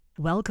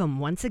Welcome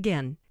once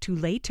again to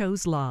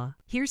Leto's Law.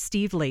 Here's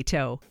Steve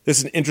Leto. This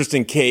is an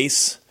interesting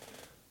case.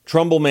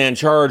 Trumbull man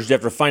charged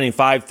after finding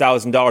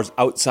 $5,000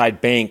 outside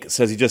bank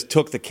says he just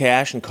took the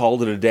cash and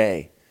called it a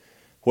day.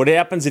 What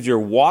happens if you're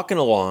walking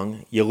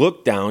along, you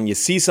look down, you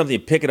see something, you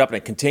pick it up, and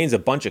it contains a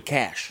bunch of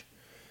cash?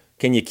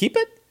 Can you keep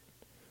it?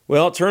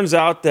 Well, it turns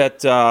out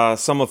that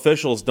some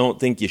officials don't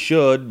think you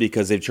should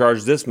because they've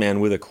charged this man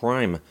with a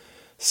crime.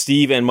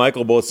 Steve and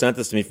Michael both sent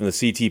this to me from the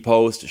CT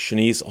Post.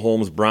 Shanice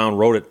Holmes Brown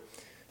wrote it.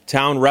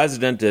 Town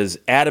resident is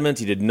adamant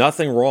he did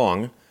nothing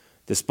wrong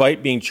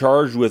despite being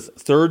charged with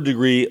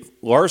third-degree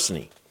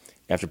larceny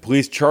after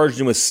police charged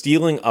him with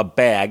stealing a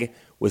bag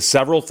with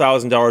several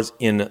 $1,000s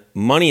in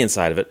money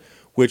inside of it,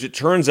 which it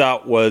turns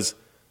out was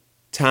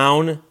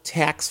town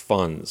tax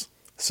funds.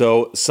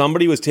 So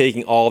somebody was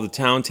taking all the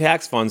town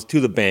tax funds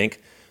to the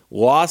bank,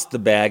 lost the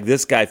bag,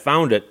 this guy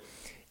found it,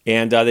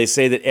 and they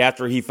say that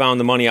after he found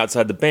the money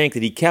outside the bank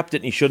that he kept it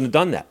and he shouldn't have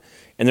done that.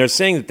 And they're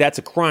saying that that's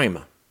a crime.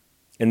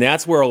 And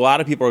that's where a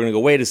lot of people are going to go,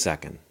 wait a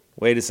second.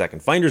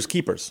 Finders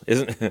keepers,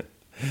 isn't it?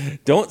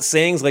 Don't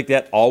sayings like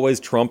that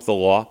always trump the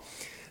law?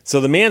 So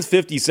the man's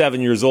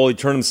 57 years old. He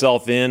turned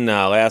himself in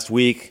last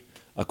week,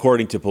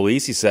 according to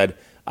police. He said,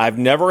 I've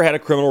never had a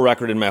criminal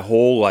record in my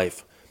whole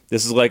life.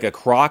 This is like a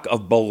crock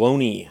of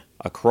bologna.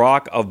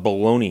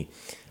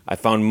 I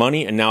found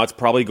money, and now it's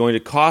probably going to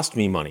cost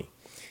me money.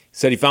 He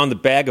said he found the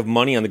bag of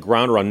money on the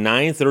ground around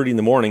 9:30 in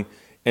the morning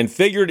and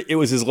figured it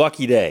was his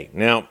lucky day.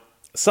 Now,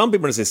 some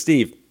people are going to say,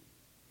 Steve,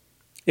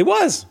 it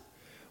was.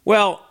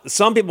 Well,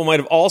 some people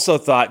might have also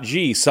thought,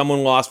 gee,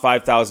 someone lost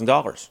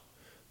 $5,000.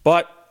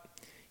 But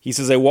he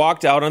says, I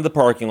walked out on the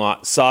parking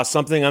lot, saw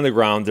something on the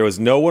ground. There was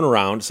no one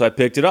around, so I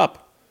picked it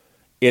up.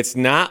 It's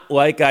not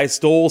like I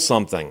stole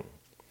something.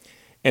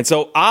 And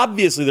so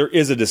obviously there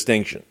is a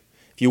distinction.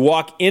 If you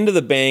walk into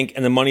the bank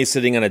and the money is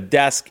sitting on a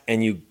desk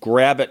and you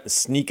grab it and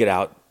sneak it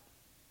out,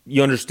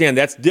 you understand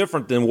that's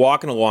different than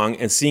walking along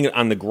and seeing it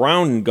on the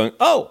ground and going,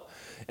 oh.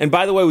 And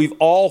by the way, we've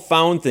all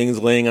found things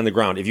laying on the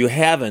ground. If you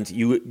haven't,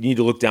 you need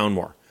to look down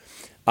more.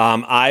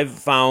 I've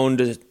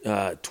found a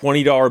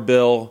 $20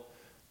 bill,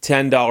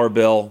 $10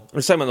 bill. I'm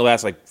just talking about the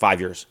last 5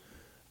 years.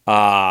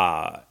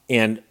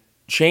 And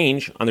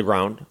change on the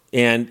ground.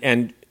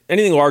 And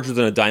anything larger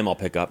than a dime I'll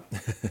pick up.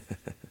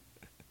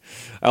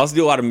 I also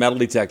do a lot of metal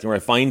detecting where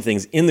I find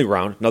things in the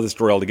ground. Another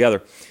story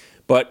altogether.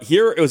 But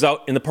here it was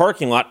out in the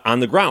parking lot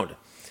on the ground.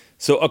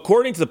 So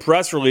according to the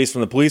press release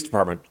from the police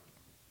department,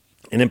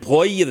 an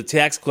employee of the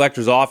tax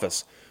collector's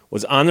office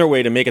was on their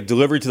way to make a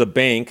delivery to the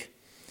bank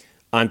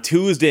on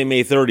Tuesday,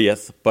 May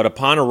 30th, but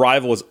upon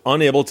arrival was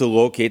unable to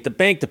locate the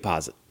bank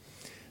deposit.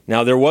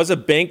 Now, there was a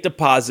bank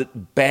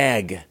deposit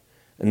bag,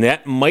 and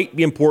that might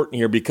be important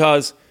here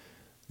because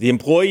the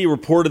employee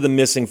reported the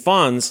missing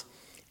funds,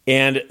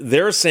 and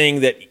they're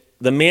saying that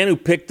the man who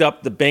picked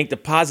up the bank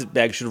deposit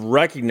bag should have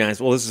recognized,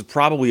 well, this is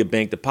probably a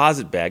bank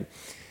deposit bag,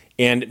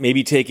 and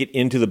maybe take it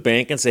into the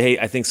bank and say, hey,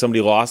 I think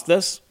somebody lost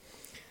this.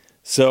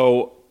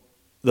 So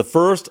the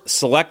first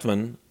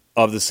selectman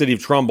of the city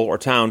of Trumbull or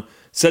town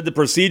said the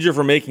procedure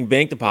for making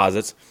bank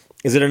deposits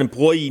is that an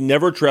employee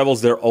never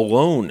travels there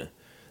alone.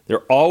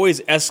 They're always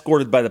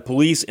escorted by the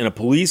police in a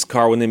police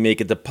car when they make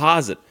a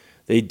deposit.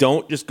 They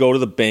don't just go to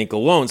the bank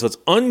alone. So it's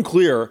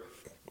unclear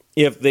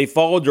if they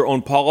followed their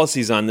own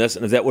policies on this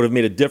and if that would have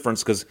made a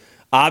difference because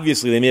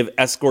obviously they may have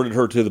escorted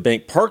her to the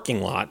bank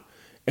parking lot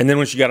and then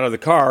when she got out of the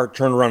car,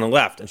 turned around and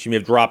left and she may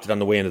have dropped it on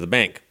the way into the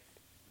bank.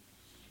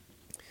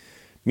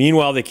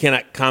 Meanwhile, they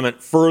cannot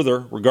comment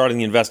further regarding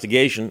the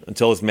investigation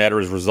until this matter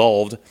is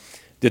resolved.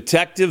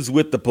 Detectives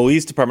with the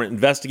police department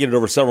investigated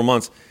over several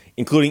months,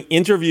 including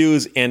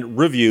interviews and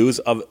reviews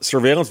of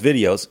surveillance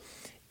videos,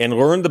 and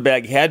learned the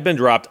bag had been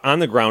dropped on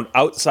the ground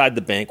outside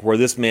the bank where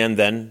this man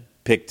then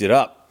picked it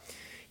up.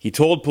 He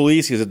told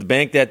police he was at the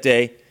bank that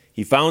day.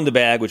 He found the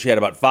bag, which had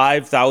about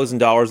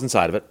 $5,000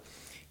 inside of it.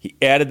 He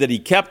added that he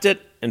kept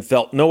it and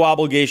felt no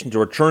obligation to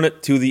return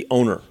it to the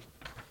owner.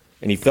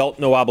 And he felt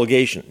no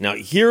obligation. Now,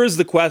 here is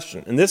the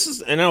question. And this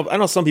is, and I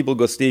know some people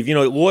go, Steve,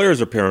 lawyers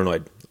are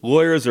paranoid.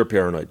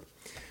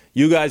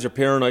 You guys are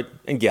paranoid,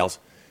 and gals.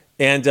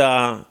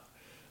 And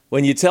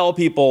when you tell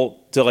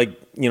people to,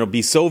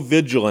 be so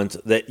vigilant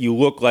that you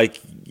look like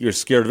you're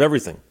scared of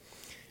everything.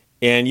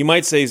 And you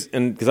might say,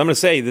 and because I'm going to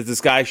say that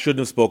this guy shouldn't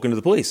have spoken to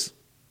the police.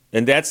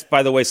 And that's,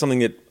 by the way, something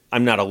that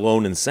I'm not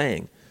alone in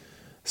saying.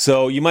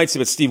 So you might say,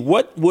 but Steve,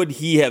 what would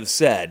he have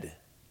said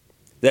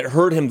that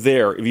hurt him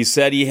there if he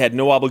said he had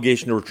no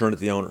obligation to return it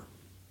to the owner?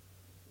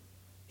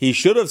 He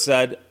should have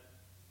said,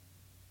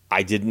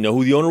 I didn't know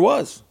who the owner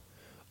was.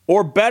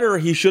 Or better,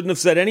 he shouldn't have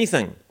said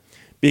anything.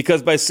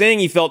 Because by saying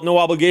he felt no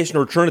obligation to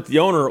return it to the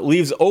owner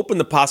leaves open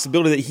the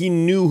possibility that he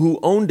knew who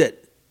owned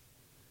it.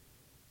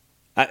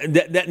 And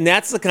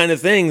that's the kind of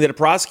thing that a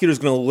prosecutor is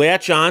going to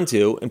latch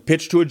onto and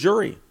pitch to a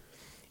jury.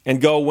 And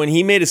go, when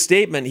he made a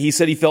statement, he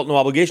said he felt no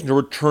obligation to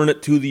return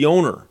it to the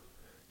owner.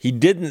 He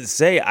didn't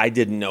say, I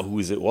didn't know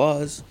whose it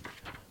was,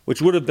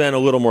 which would have been a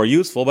little more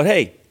useful. But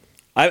hey,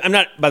 I'm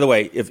not, by the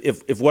way,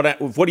 if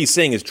what he's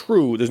saying is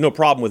true, there's no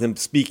problem with him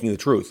speaking the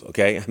truth,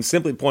 okay? I'm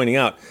simply pointing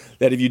out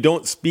that if you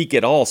don't speak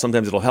at all,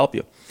 sometimes it'll help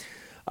you.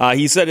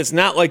 He said it's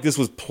not like this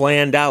was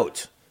planned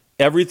out.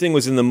 Everything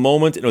was in the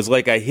moment, and it was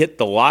like I hit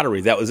the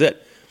lottery. That was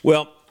it.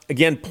 Well,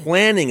 again,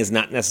 planning is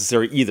not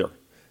necessary either.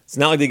 It's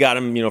not like they got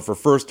him, for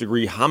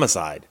first-degree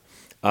homicide.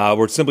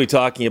 We're simply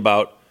talking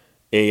about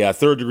a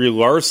third-degree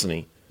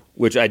larceny,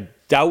 which I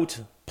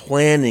doubt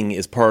planning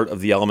is part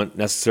of the element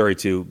necessary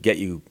to get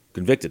you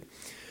convicted.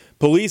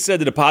 Police said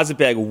the deposit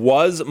bag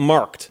was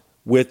marked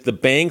with the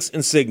bank's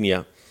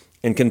insignia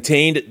and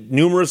contained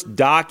numerous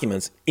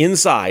documents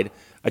inside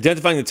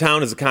identifying the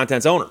town as the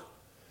contents owner.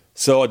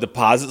 So a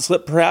deposit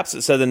slip, perhaps,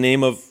 that said the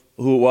name of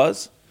who it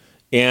was,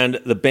 and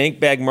the bank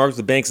bag marks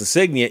the bank's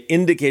insignia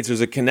indicates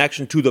there's a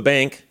connection to the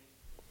bank.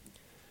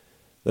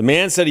 The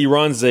man said he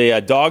runs a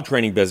dog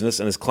training business,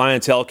 and his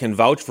clientele can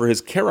vouch for his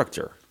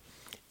character.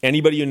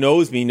 Anybody who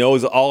knows me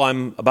knows all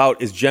I'm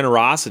about is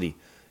generosity.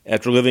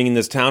 After living in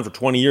this town for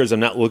 20 years, I'm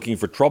not looking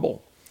for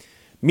trouble.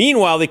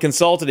 Meanwhile, they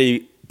consulted a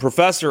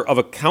professor of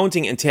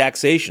accounting and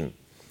taxation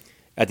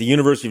at the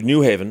University of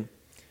New Haven,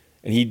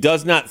 and he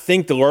does not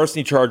think the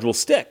larceny charge will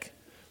stick,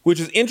 which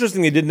is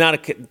interesting. They did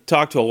not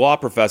talk to a law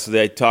professor.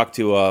 They talked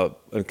to an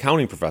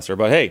accounting professor.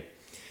 But hey,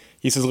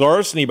 he says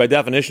larceny, by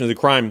definition, is a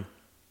crime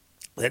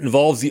that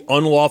involves the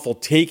unlawful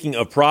taking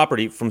of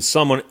property from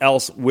someone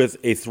else with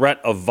a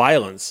threat of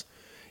violence.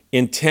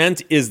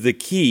 Intent is the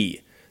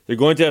key. They're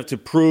going to have to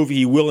prove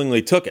he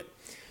willingly took it.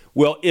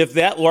 Well, if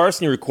that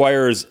larceny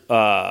requires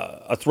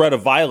a threat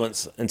of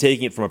violence and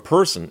taking it from a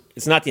person,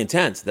 it's not the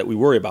intent that we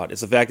worry about.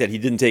 It's the fact that he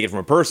didn't take it from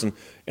a person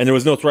and there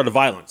was no threat of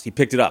violence. He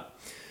picked it up.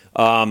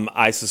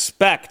 I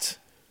suspect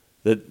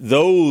that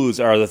those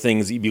are the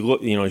things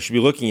you should be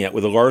looking at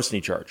with a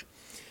larceny charge.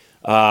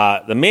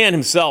 The man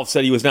himself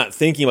said he was not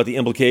thinking about the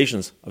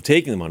implications of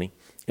taking the money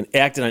and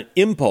acted on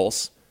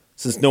impulse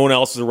since no one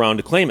else is around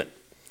to claim it.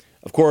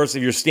 Of course,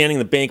 if you're standing in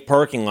the bank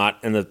parking lot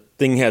and the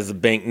thing has the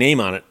bank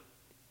name on it,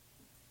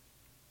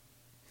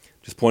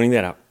 just pointing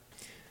that out.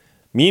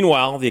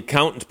 Meanwhile, the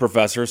accountant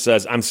professor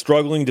says, I'm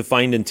struggling to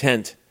find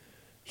intent.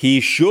 He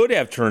should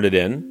have turned it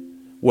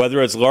in,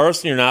 whether it's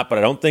larceny or not, but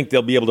I don't think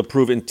they'll be able to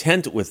prove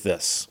intent with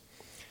this.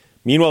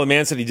 Meanwhile, the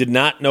man said he did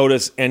not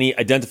notice any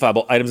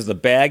identifiable items in the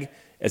bag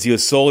as he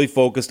was solely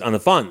focused on the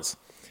funds.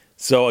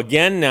 So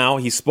again, now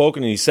he's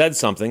spoken and he said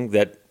something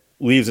that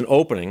leaves an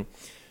opening.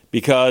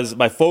 Because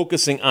by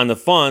focusing on the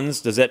funds,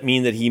 does that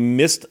mean that he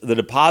missed the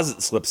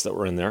deposit slips that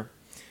were in there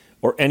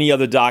or any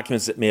other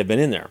documents that may have been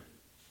in there?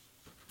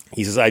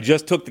 He says, I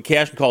just took the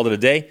cash and called it a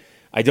day.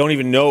 I don't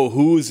even know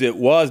whose it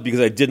was because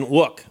I didn't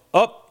look.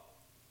 Oh,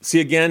 see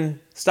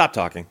again, stop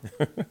talking.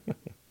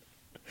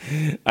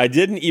 I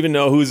didn't even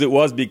know whose it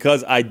was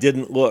because I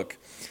didn't look.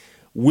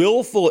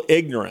 Willful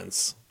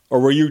ignorance,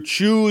 or where you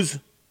choose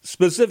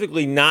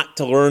specifically not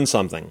to learn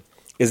something,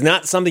 is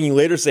not something you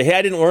later say, hey,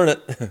 I didn't learn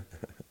it.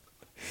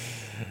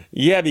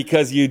 Yeah,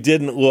 because you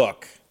didn't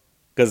look,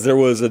 because there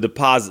was a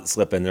deposit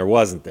slip in there,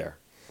 wasn't there?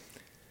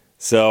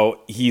 So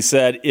he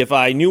said, if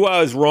I knew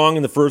I was wrong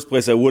in the first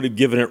place, I would have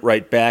given it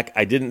right back.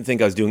 I didn't think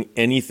I was doing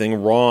anything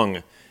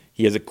wrong.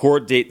 He has a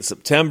court date in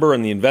September,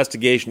 and the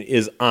investigation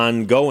is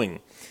ongoing.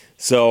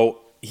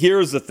 So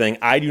here's the thing.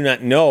 I do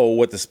not know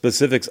what the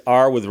specifics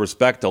are with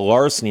respect to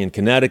larceny in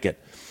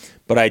Connecticut,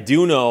 but I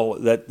do know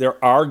that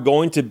there are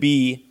going to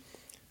be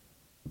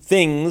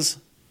things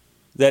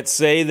that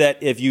say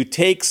that if you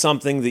take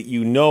something that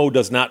you know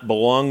does not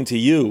belong to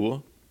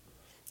you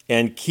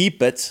and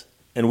keep it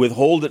and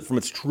withhold it from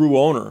its true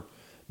owner,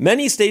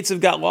 many states have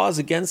got laws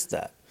against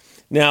that.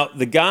 Now,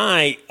 the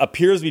guy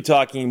appears to be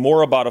talking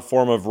more about a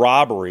form of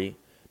robbery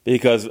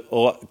because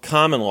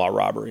common law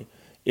robbery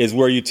is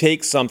where you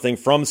take something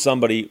from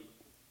somebody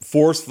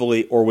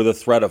forcefully or with a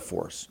threat of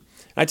force.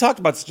 And I talked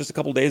about this just a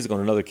couple days ago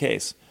in another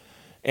case.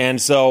 And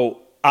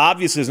so,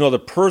 obviously, there's no other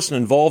person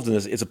involved in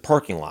this. It's a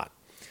parking lot.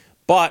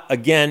 But,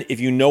 again, if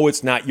you know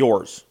it's not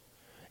yours.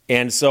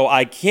 And so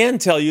I can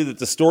tell you that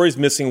the story is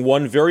missing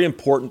one very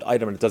important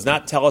item, and it does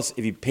not tell us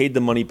if he paid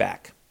the money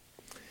back.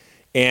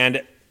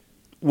 And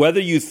whether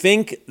you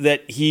think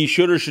that he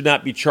should or should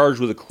not be charged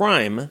with a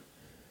crime,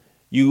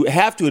 you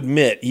have to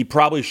admit he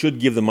probably should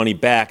give the money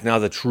back now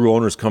that true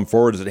owners come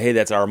forward and say, hey,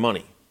 that's our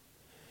money.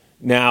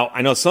 Now,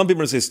 I know some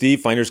people are going to say,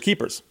 Steve, finders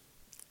keepers.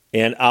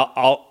 And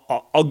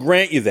I'll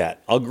grant you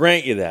that. I'll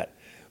grant you that.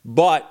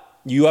 But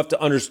you have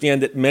to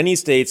understand that many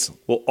states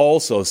will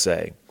also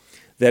say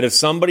that if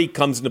somebody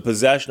comes into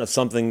possession of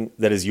something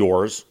that is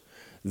yours,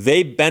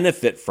 they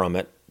benefit from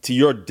it to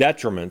your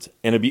detriment,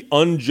 and it'd be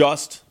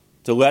unjust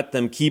to let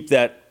them keep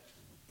that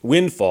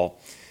windfall.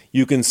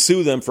 You can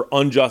sue them for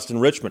unjust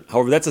enrichment.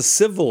 However, that's a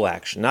civil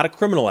action, not a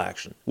criminal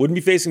action. Wouldn't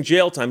be facing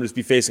jail time, just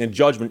be facing a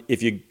judgment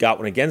if you got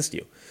one against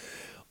you.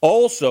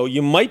 Also,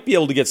 you might be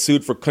able to get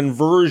sued for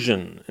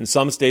conversion. In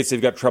some states,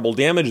 they've got treble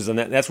damages, and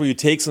that's where you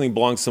take something that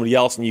belongs to somebody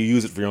else and you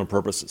use it for your own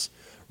purposes,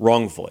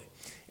 wrongfully.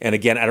 And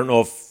again, I don't know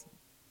if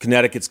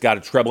Connecticut's got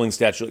a trebling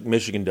statute like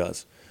Michigan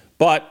does,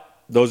 but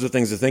those are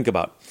things to think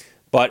about.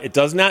 But it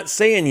does not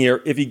say in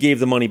here if he gave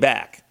the money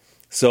back.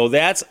 So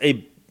that's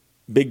a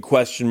big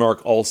question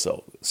mark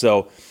also.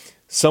 So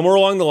somewhere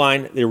along the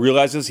line, they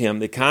realized it was him.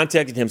 They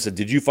contacted him, said,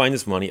 did you find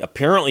this money?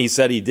 Apparently he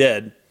said he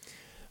did.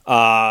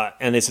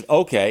 And they said,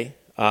 okay.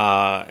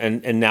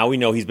 And now we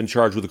know he's been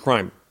charged with a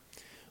crime.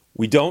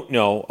 We don't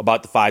know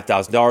about the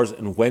 $5,000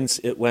 and whence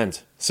it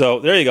went. So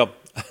there you go.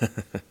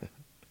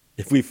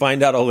 If we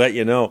find out, I'll let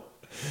you know.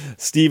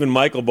 Steve and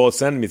Michael both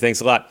sent me.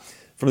 Thanks a lot.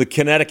 From the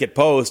Connecticut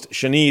Post,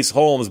 Shanice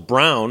Holmes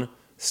Brown,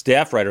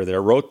 staff writer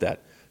there, wrote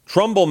that.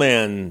 Trumbull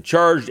man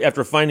charged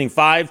after finding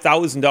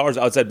 $5,000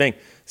 outside bank.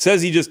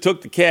 Says he just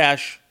took the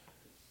cash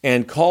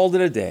and called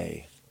it a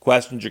day.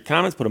 Questions or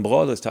comments, put them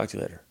below. Let's talk to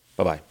you later.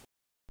 Bye-bye.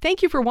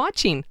 Thank you for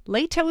watching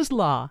Leto's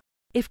Law.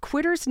 If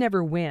quitters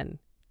never win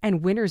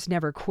and winners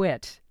never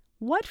quit,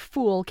 what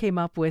fool came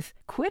up with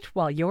quit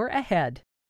while you're ahead?